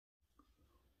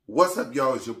What's up,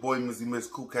 y'all? It's your boy, Mizzy Miss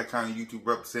Cool Cat County YouTube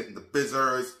representing the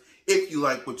Bizzers. If you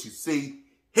like what you see,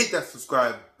 hit that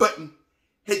subscribe button,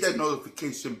 hit that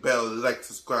notification bell, like,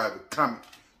 subscribe, and comment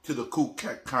to the Cool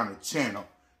Cat County channel.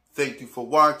 Thank you for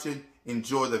watching.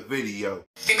 Enjoy the video.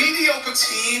 A mediocre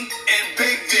team and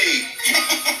Big D.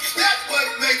 That's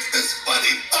what makes this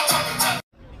funny.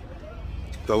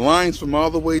 The lines from all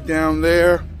the way down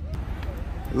there.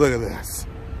 Look at this.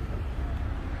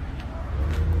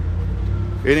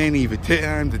 It ain't even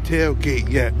time to tailgate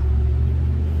yet.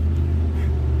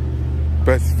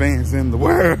 Best fans in the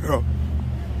world.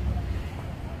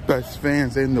 Best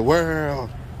fans in the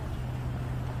world.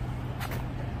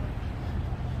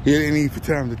 It ain't even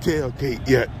time to tailgate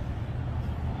yet.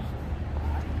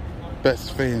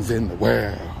 Best fans in the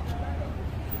world.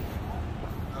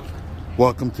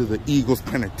 Welcome to the Eagles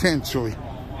Penitentiary.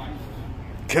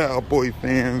 Cowboy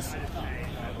fans.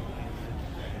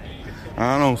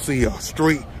 I don't see a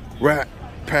street rat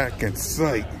pack in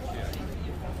sight.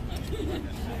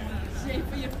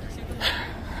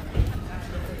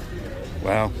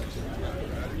 Well,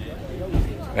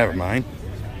 never mind.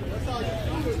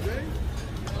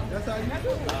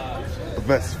 The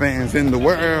best fans in the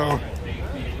world.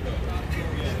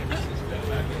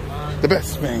 The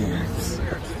best fans.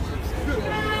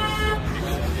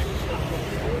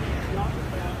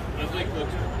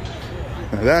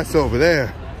 Now that's over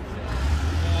there.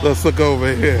 Let's look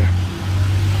over here.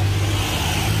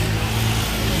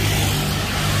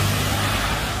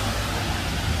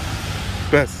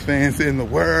 Best fans in the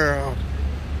world.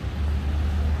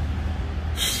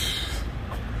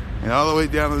 And all the way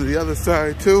down to the other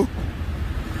side too.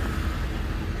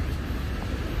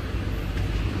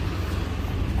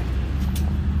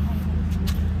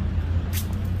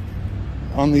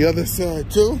 On the other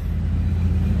side too.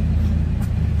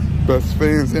 Best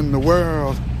fans in the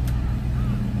world.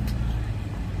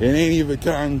 It ain't even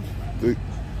time to,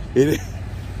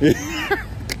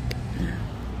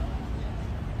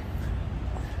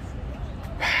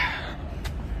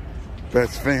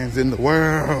 best fans in the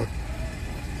world.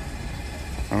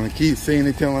 I'm gonna keep saying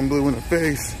it till I'm blue in the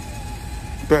face.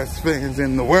 Best fans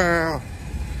in the world.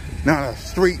 Not a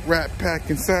street rat pack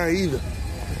inside either.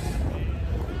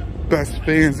 Best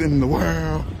fans in the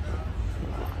world.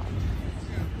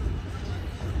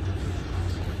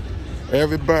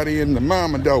 Everybody in the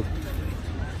mama dope.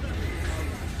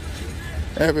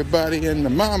 Everybody in the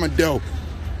mama dope.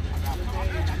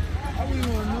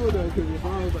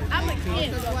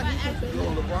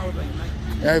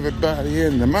 Everybody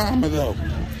in the mama dope.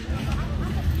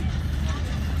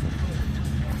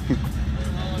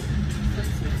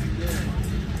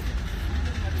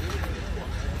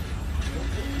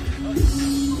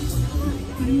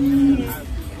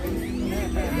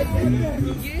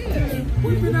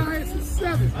 We've been out here since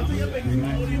 7.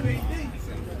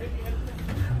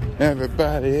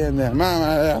 Everybody in there,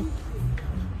 mama.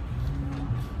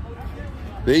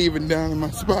 They even down in my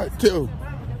spot too.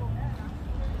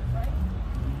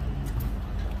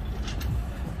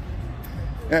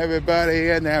 Everybody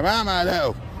in there, mama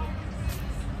though.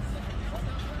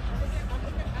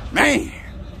 Man,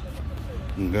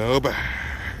 go back.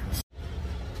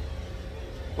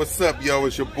 What's up, yo?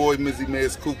 It's your boy, Mizzy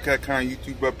Miss Cool Cat County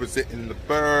YouTube representing the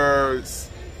birds.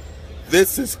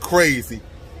 This is crazy.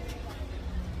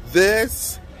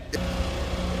 This.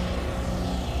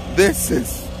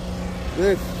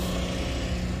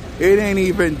 It ain't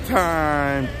even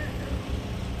time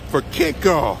for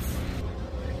kickoff.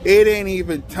 It ain't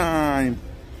even time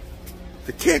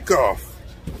to kick off.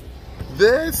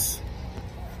 This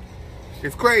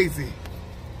is crazy.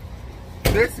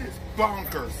 This is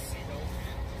bonkers.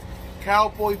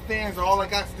 Cowboy fans, all I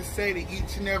got to say to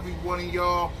each and every one of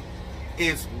y'all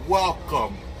is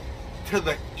welcome to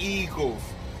the Eagles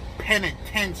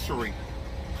Penitentiary.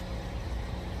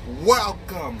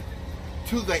 Welcome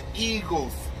to the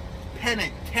Eagles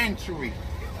Penitentiary.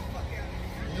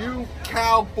 You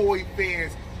Cowboy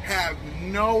fans have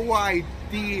no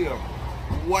idea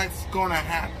what's gonna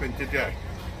happen today.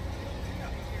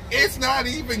 It's not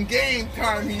even game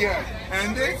time yet,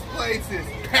 and this place is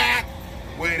packed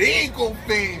with Eagle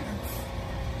fans.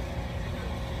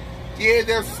 Yeah,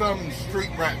 there's some street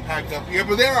rat pack up here,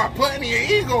 but there are plenty of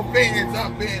Eagle fans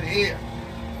up in here.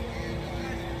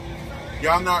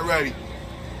 Y'all not ready.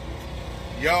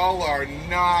 Y'all are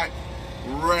not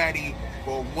ready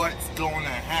for what's going to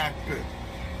happen.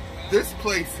 This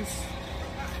place is...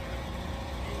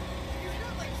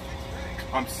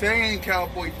 I'm saying,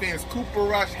 Cowboy fans, Cooper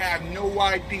Rush have no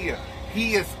idea.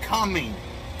 He is coming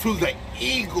to the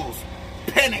Eagles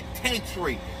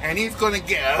Penitentiary, and he's going to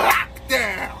get locked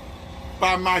down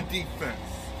by my defense.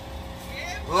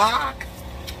 Lock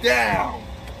down.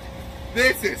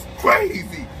 This is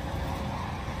crazy.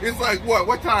 It's like what?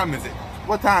 What time is it?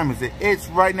 What time is it? It's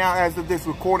right now, as of this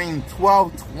recording,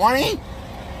 12:20.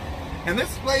 And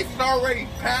this place is already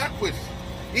packed with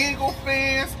Eagle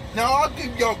fans. Now I'll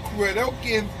give y'all credit. I'll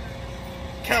give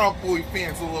Cowboy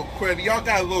fans a little credit. Y'all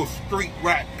got a little street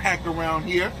rat pack around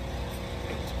here.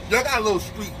 Y'all got a little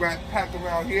street rat pack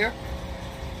around here.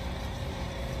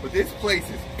 But this place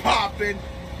is popping.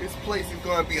 This place is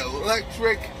gonna be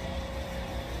electric.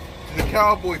 To the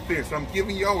Cowboy fans, I'm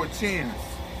giving y'all a chance.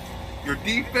 Your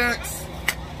defense,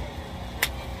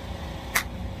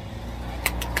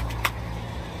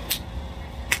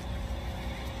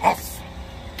 awesome.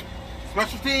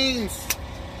 Special teams,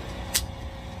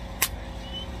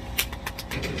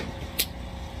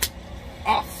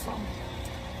 awesome.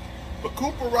 But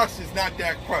Cooper Rush is not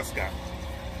Dak Prescott.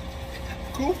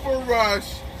 Cooper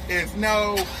Rush is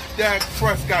no Dak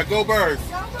Prescott. Go Birds.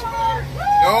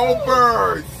 Go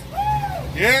Birds.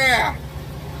 Yeah.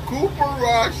 Cooper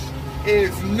Rush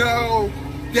is no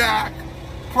Dak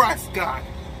Prescott.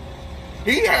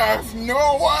 He has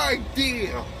no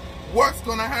idea what's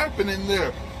going to happen in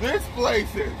there. This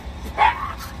place is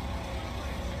packed.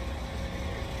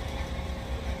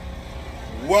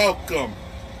 Welcome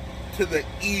to the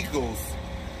Eagles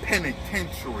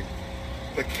Penitentiary.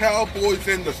 The Cowboys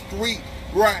in the street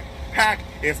rat pack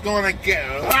is going to get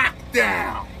locked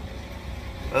down.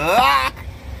 Locked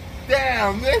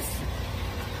down. This.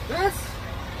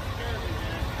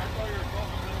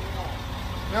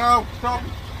 No,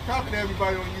 talking to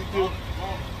everybody on YouTube.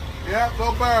 Yeah,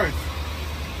 go Birds.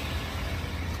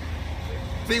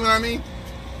 See what I mean?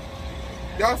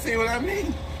 Y'all see what I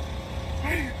mean?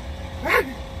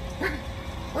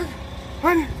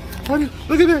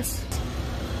 Look at this.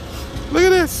 Look at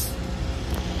this.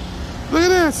 Look at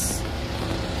this.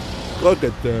 Look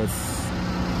at this.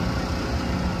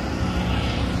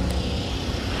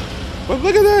 But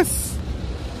look at this.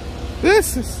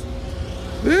 This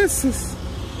is.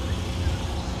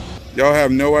 Y'all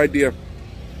have no idea.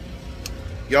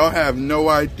 Y'all have no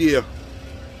idea.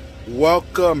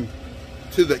 Welcome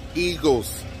to the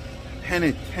Eagles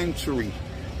Penitentiary.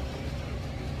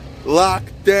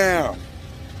 Locked down.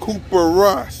 Cooper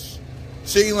Rush.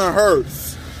 Jalen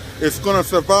Hurts is going to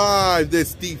survive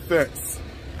this defense.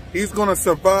 He's going to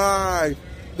survive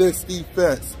this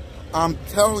defense. I'm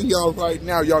telling y'all right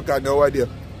now, y'all got no idea.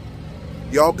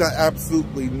 Y'all got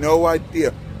absolutely no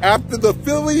idea. After the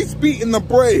Phillies beating the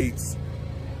Braves,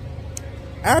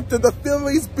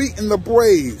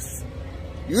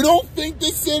 you don't think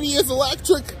this city is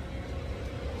electric?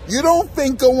 You don't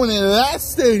think going into that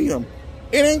stadium,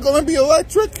 it ain't going to be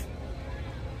electric?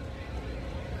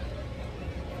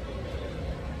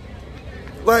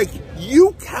 Like,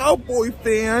 you Cowboy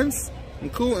fans,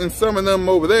 including some of them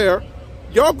over there,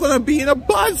 y'all going to be in a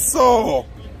buzzsaw.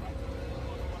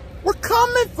 We're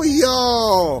coming for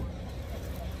y'all.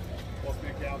 Must be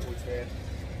a Cowboys fan.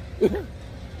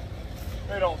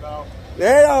 They don't know.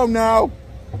 They don't know.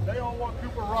 They don't want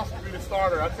Cooper Rush to be the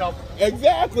starter. That's how.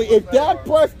 Exactly. If Dak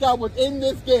Prescott was in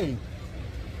this game.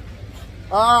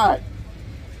 Alright.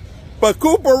 But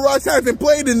Cooper Rush hasn't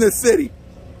played in this city.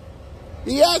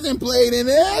 He hasn't played in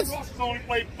this. Rush has only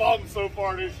played bum so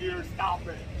far this year. Stop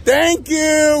it. Thank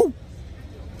you.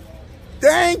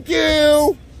 Thank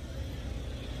you.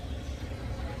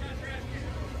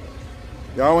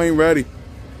 Y'all ain't ready.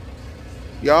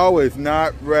 Y'all is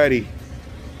not ready.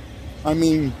 I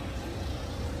mean,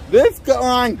 this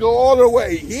line go all the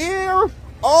way here,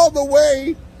 all the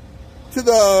way to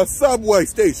the subway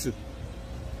station.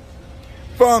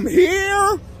 From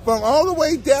here, from all the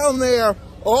way down there,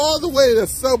 all the way to the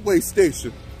subway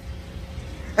station.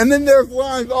 And then there's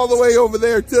lines all the way over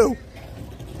there too.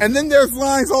 And then there's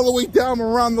lines all the way down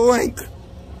around the link.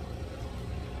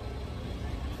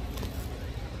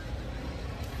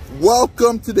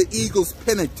 Welcome to the Eagles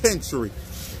Penitentiary.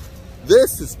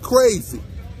 This is crazy.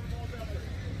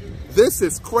 This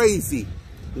is crazy.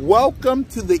 Welcome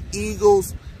to the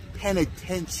Eagles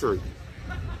Penitentiary.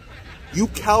 You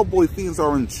Cowboy fans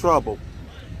are in trouble.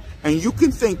 And you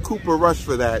can thank Cooper Rush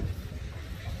for that.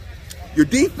 Your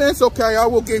defense, okay, I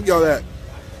will give y'all that.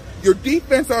 Your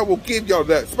defense, I will give y'all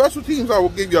that. Special teams, I will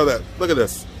give y'all that. Look at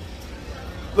this.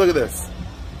 Look at this.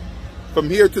 From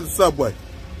here to the subway.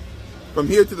 From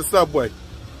here to the subway.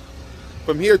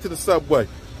 From here to the subway.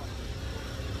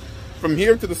 From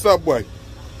here to the subway.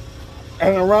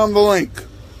 And around the link.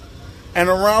 And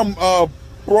around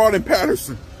Broad and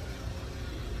Patterson.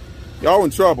 Y'all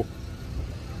in trouble.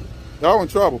 Y'all in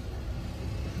trouble.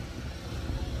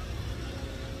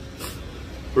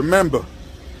 Remember,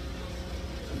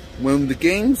 when the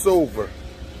game's over,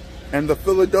 and the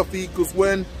Philadelphia Eagles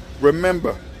win,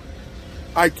 remember,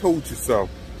 I told you so.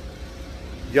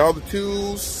 Y'all the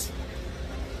twos,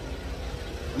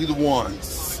 we the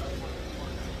ones.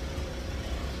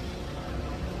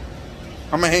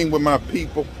 I'm going to hang with my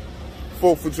people.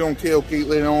 4th of June tailgate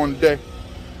later on today.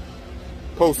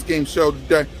 Post-game show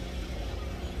today.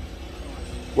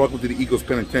 Welcome to the Eagles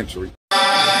Penitentiary. On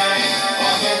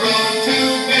the road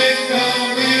to victory.